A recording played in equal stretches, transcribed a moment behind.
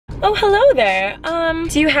Oh, hello there.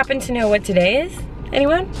 Do you happen to know what today is?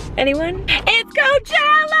 Anyone? Anyone? It's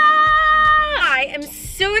Coachella! I am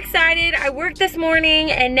so excited. I worked this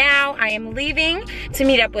morning and now I am leaving to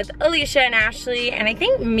meet up with Alicia and Ashley, and I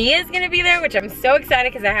think Mia's gonna be there, which I'm so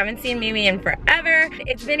excited because I haven't seen Mimi in forever.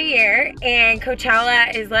 It's been a year and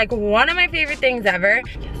Coachella is like one of my favorite things ever.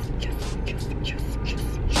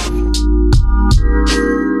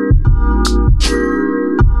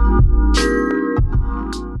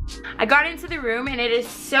 I got into the room and it is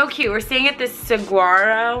so cute. We're staying at this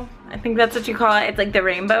Saguaro, I think that's what you call it. It's like the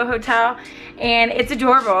Rainbow Hotel and it's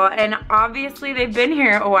adorable, and obviously they've been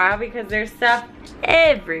here a while because there's stuff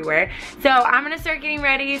everywhere. So I'm gonna start getting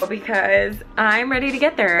ready because I'm ready to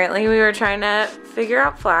get there. Apparently we were trying to figure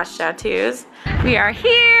out flash tattoos. We are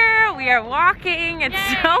here, we are walking, it's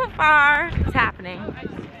so far. It's happening.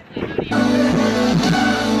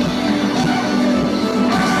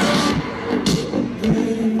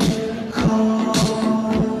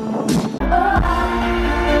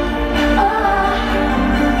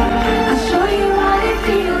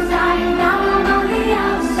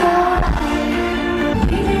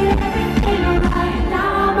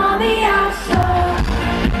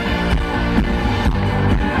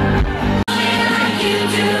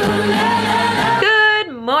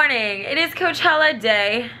 Coachella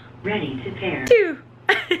day. Ready to pair. 2.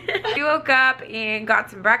 We woke up and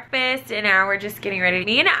got some breakfast and now we're just getting ready.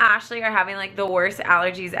 Me and Ashley are having like the worst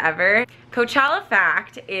allergies ever. Coachella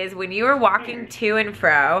fact is when you are walking to and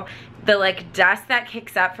fro, the like dust that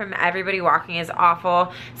kicks up from everybody walking is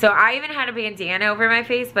awful. So I even had a bandana over my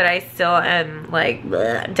face, but I still am like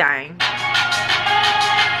bleh, dying.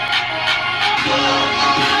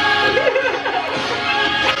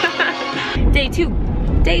 Day 2.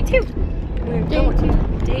 Day 2.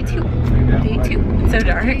 Day two. It's so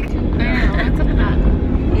dark. I know, what's up with that?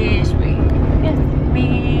 Yes, maybe.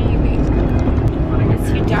 It's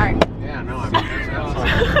too dark. Yeah, no, I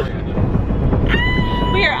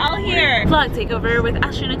mean, We are all here. Vlog takeover with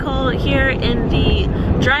Ashley and Nicole here in the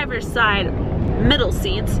driver's side middle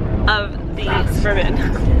seats of the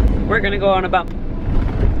Suburban. We're gonna go on a bump.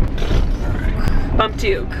 Bump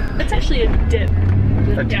 2. It's actually a dip.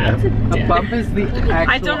 a bump is the actual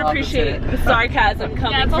I don't appreciate the sarcasm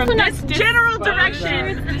coming from this general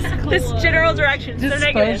direction. This general direction.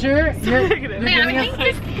 Disclosure? You're giving us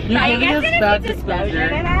bad disclosure.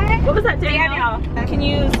 What was that, Daniel? Can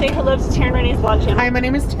you say hello to TaryneRenee's vlog channel? Hi, my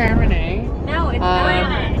name is TaryneReneee. No, it's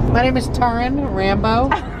not. My name is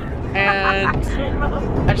TaryneReneee, and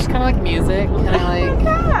I just kind of like music, and I like... Oh my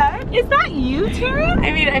God. Is that you, Taryn?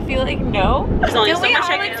 I mean, I feel like no. There's only Don't so we much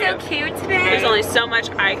all I look can so do. cute today? There's only so much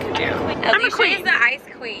I can do. I'm a queen. She's the ice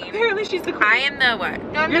queen. Apparently she's the queen. I am the what?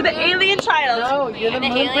 No, you're the alien child. No, you're the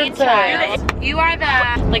moon alien princess. child. You are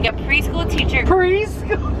the, like a preschool teacher.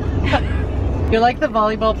 Preschool? You're like the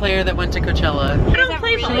volleyball player that went to Coachella. I don't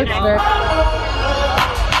play She looks volleyball. very...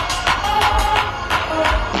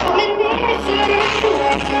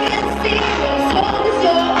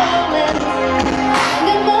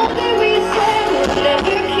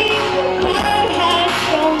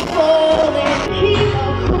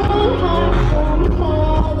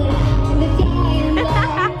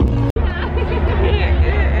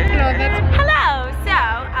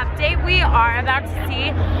 About to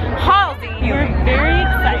see Halsey. You're very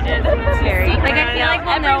excited, Terry. Like I feel like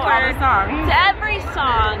we'll know all the songs. To every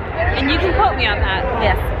song, and you can quote me on that.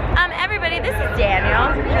 Yes. Everybody, this is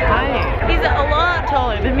Daniel. Hi. He's a lot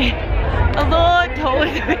taller than me. A lot taller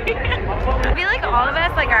than me. I feel like all of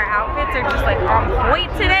us, like our outfits are just like on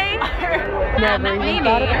point today. Mimi,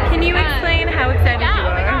 can you explain how excited you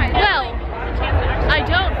are? Well, I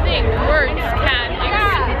don't think words can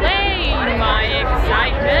explain my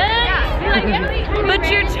excitement. But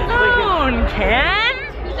your tone can.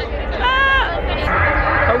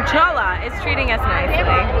 Coachella is treating us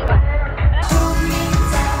nicely.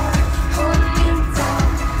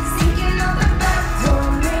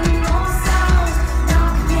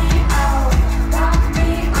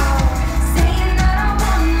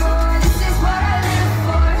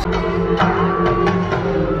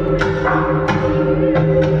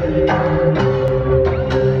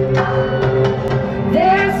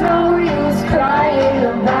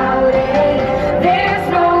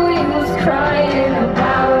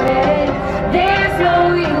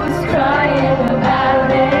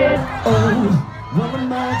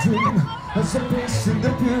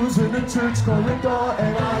 Church corridor,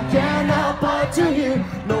 and I can't help but to hear.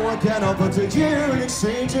 No, I can't help but to hear an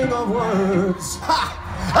exchanging of words. Ha!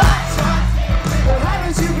 Well,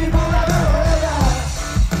 haven't you people ever heard that?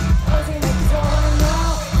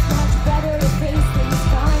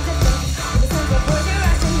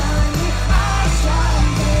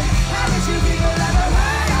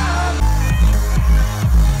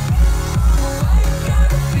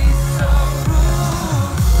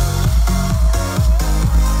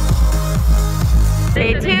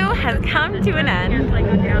 has come to an end.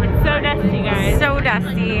 It's so dusty, guys. So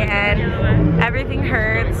dusty, and everything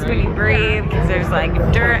hurts when you breathe because there's like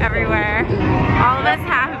dirt everywhere. All of us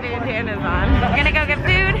have bandanas on. We're gonna go get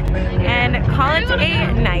food and call it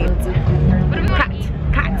a night. Cut.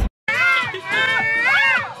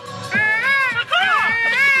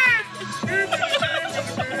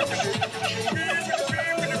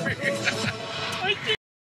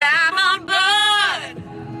 I'm on board.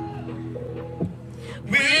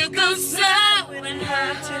 We'll go slow and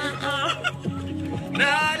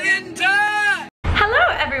not in time.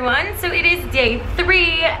 Hello everyone, so it is day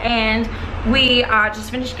 3 and we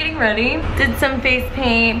just finished getting ready. Did some face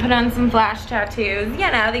paint, put on some flash tattoos,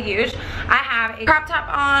 you know, the usual. I have a crop top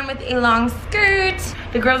on with a long skirt.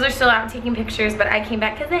 The girls are still out taking pictures, but I came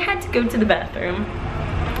back because I had to go to the bathroom.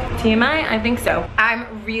 TMI? I think so.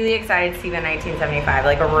 I'm really excited to see the 1975,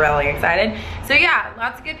 like really excited. So yeah,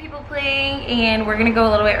 lots of good people playing and we're gonna go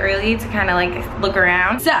a little bit early to kind of like look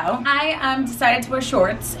around. So I decided to wear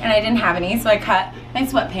shorts and I didn't have any, so I cut my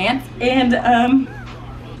sweatpants and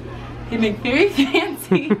getting very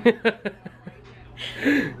fancy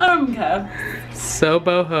arm cuffs. So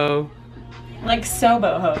boho. Like so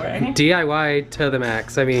boho, right? DIY to the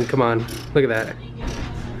max. I mean, come on. Look at that.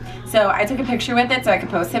 So I took a picture with it so I could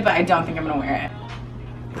post it, but I don't think I'm gonna wear it.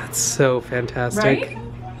 That's so fantastic.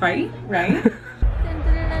 Right? Right?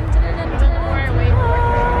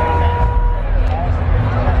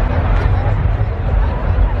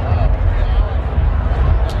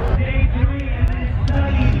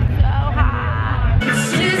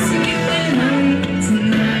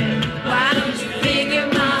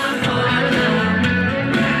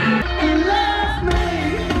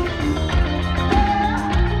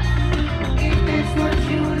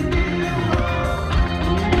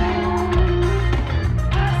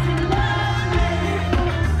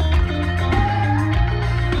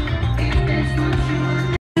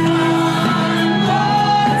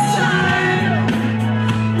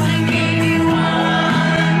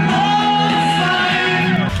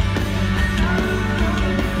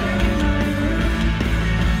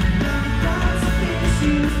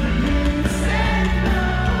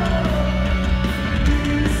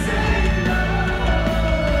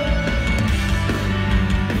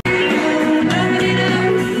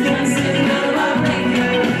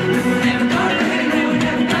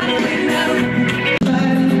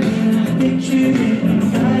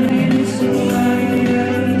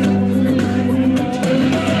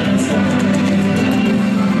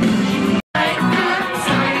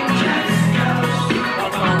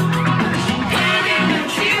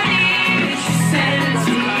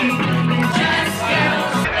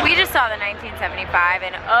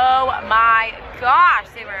 And oh my gosh,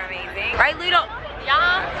 they were amazing. Right, Ludo?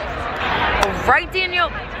 Yeah. Right, Daniel?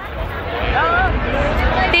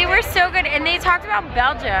 They were so good, and they talked about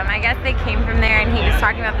Belgium. I guess they came from there, and he was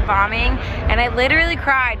talking about the bombing, and I literally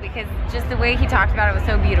cried because just the way he talked about it was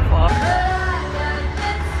so beautiful.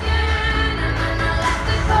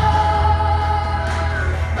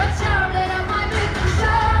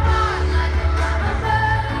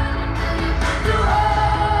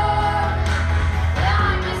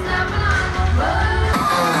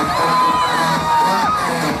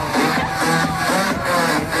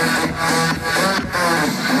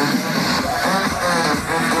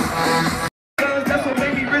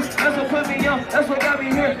 That's what got me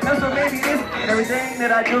here, that's what made me this. Everything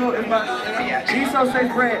that I do is my, he's so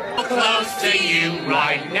safe bread. Close to you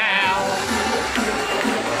right now.